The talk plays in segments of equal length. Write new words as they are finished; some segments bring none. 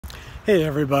Hey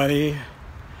everybody,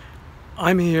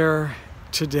 I'm here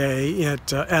today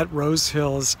at Rose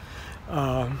Hills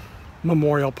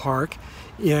Memorial Park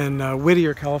in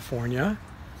Whittier, California,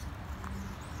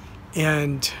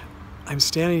 and I'm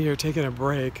standing here taking a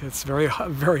break. It's a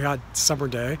very hot summer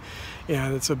day,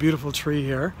 and it's a beautiful tree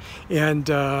here. And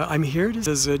I'm here to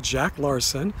visit Jack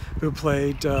Larson, who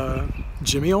played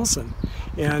Jimmy Olsen,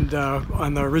 and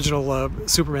on the original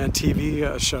Superman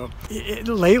TV show.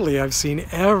 Lately, I've seen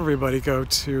everybody go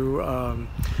to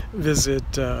visit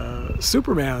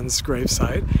Superman's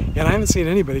gravesite, and I haven't seen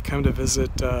anybody come to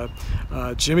visit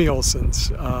Jimmy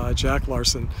Olsen's Jack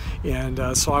Larson.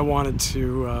 And so I wanted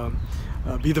to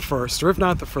be the first, or if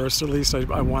not the first, at least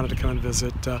I wanted to come and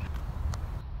visit.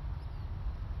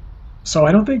 So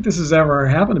I don't think this has ever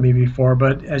happened to me before,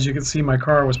 but as you can see, my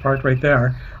car was parked right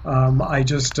there. I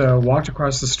just walked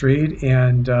across the street,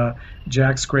 and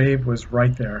Jack's grave was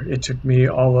right there. It took me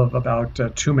all of about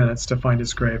 2 minutes to find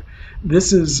his grave.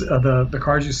 This is the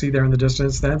cars you see there in the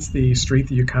distance. That's the street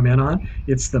that you come in on.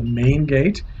 It's the main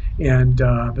gate, and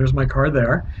there's my car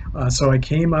there. So I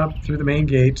came up through the main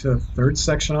gate to the third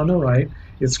section on the right.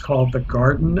 It's called the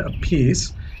Garden of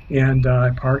Peace, and I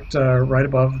parked right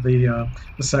above the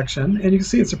section. And you can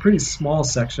see it's a pretty small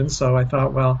section, so I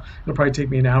thought, well, it'll probably take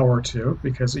me an hour or two,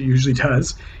 because it usually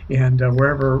does. And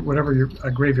whatever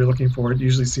grave you're looking for, it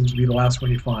usually seems to be the last one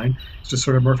you find. It's just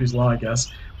sort of Murphy's Law, I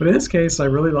guess. But in this case, I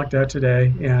really lucked out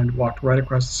today and walked right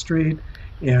across the street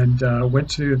and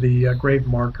went to the grave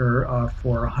marker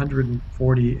for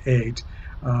 148.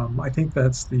 I think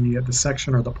that's the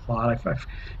section or the plot.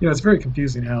 It's very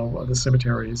confusing how the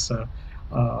cemeteries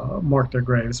mark their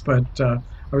graves. But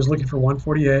I was looking for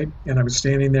 148, and I was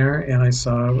standing there, and I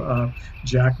saw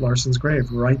Jack Larson's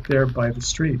grave right there by the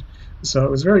street. So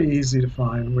it was very easy to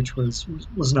find, which was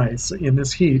nice. In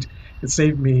this heat, it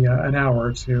saved me an hour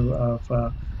or two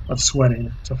of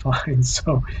sweating to find,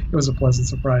 so it was a pleasant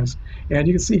surprise. And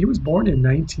you can see he was born in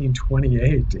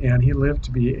 1928, and he lived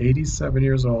to be 87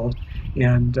 years old.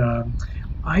 And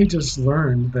I just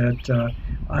learned that,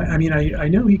 I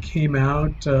know he came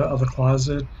out of the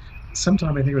closet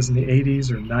sometime, I think it was in the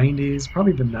 80s or 90s,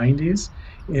 probably the 90s.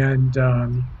 And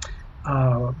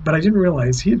but I didn't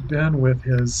realize he had been with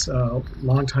his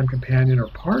longtime companion or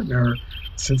partner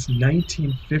since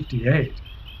 1958.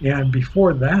 And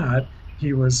before that,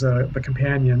 he was the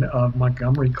companion of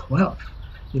Montgomery Clift,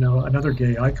 another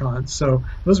gay icon. So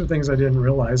those are things I didn't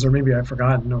realize, or maybe I've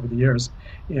forgotten over the years.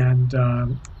 And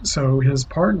so his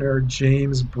partner,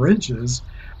 James Bridges,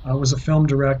 was a film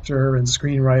director and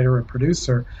screenwriter and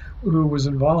producer who was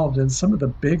involved in some of the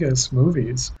biggest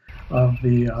movies of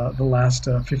the last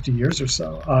 50 years or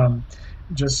so.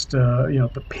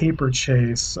 The Paper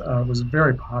Chase was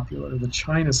very popular. The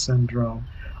China Syndrome,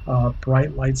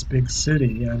 Bright Lights, Big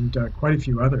City, and quite a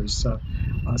few others. So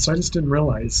I just didn't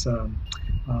realize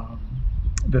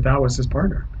that was his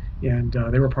partner. And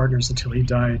they were partners until he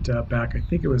died back, I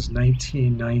think it was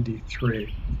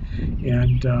 1993.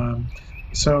 And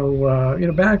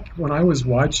back when I was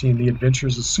watching The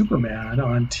Adventures of Superman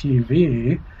on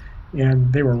TV,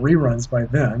 and they were reruns by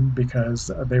then because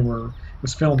it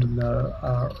was filmed in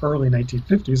the early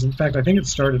 1950s. In fact, I think it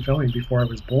started filming before I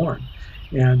was born.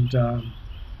 And I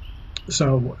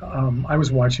was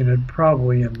watching it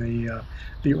probably in the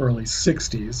early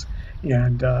 60s,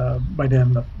 and by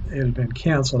then it had been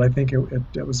canceled. I think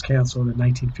it was canceled in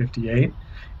 1958.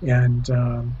 And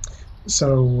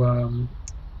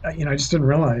I just didn't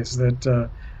realize that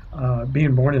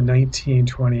being born in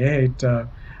 1928,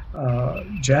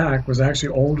 Jack was actually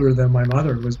older than my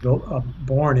mother, who was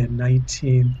born in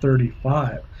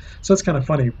 1935. So it's kind of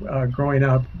funny, growing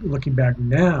up, looking back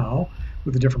now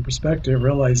with a different perspective,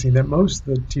 realizing that most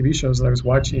of the TV shows that I was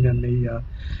watching in the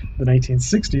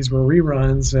 1960s were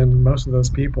reruns, and most of those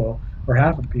people, or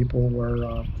half of the people,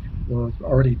 were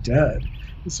already dead.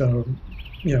 So,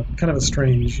 kind of a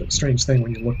strange thing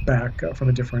when you look back from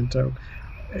a different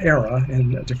era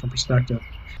and a different perspective.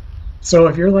 So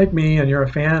if you're like me and you're a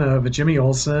fan of Jimmy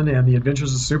Olsen and The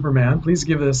Adventures of Superman, please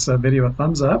give this video a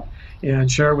thumbs up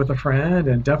and share it with a friend,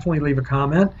 and definitely leave a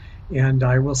comment, and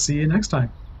I will see you next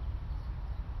time.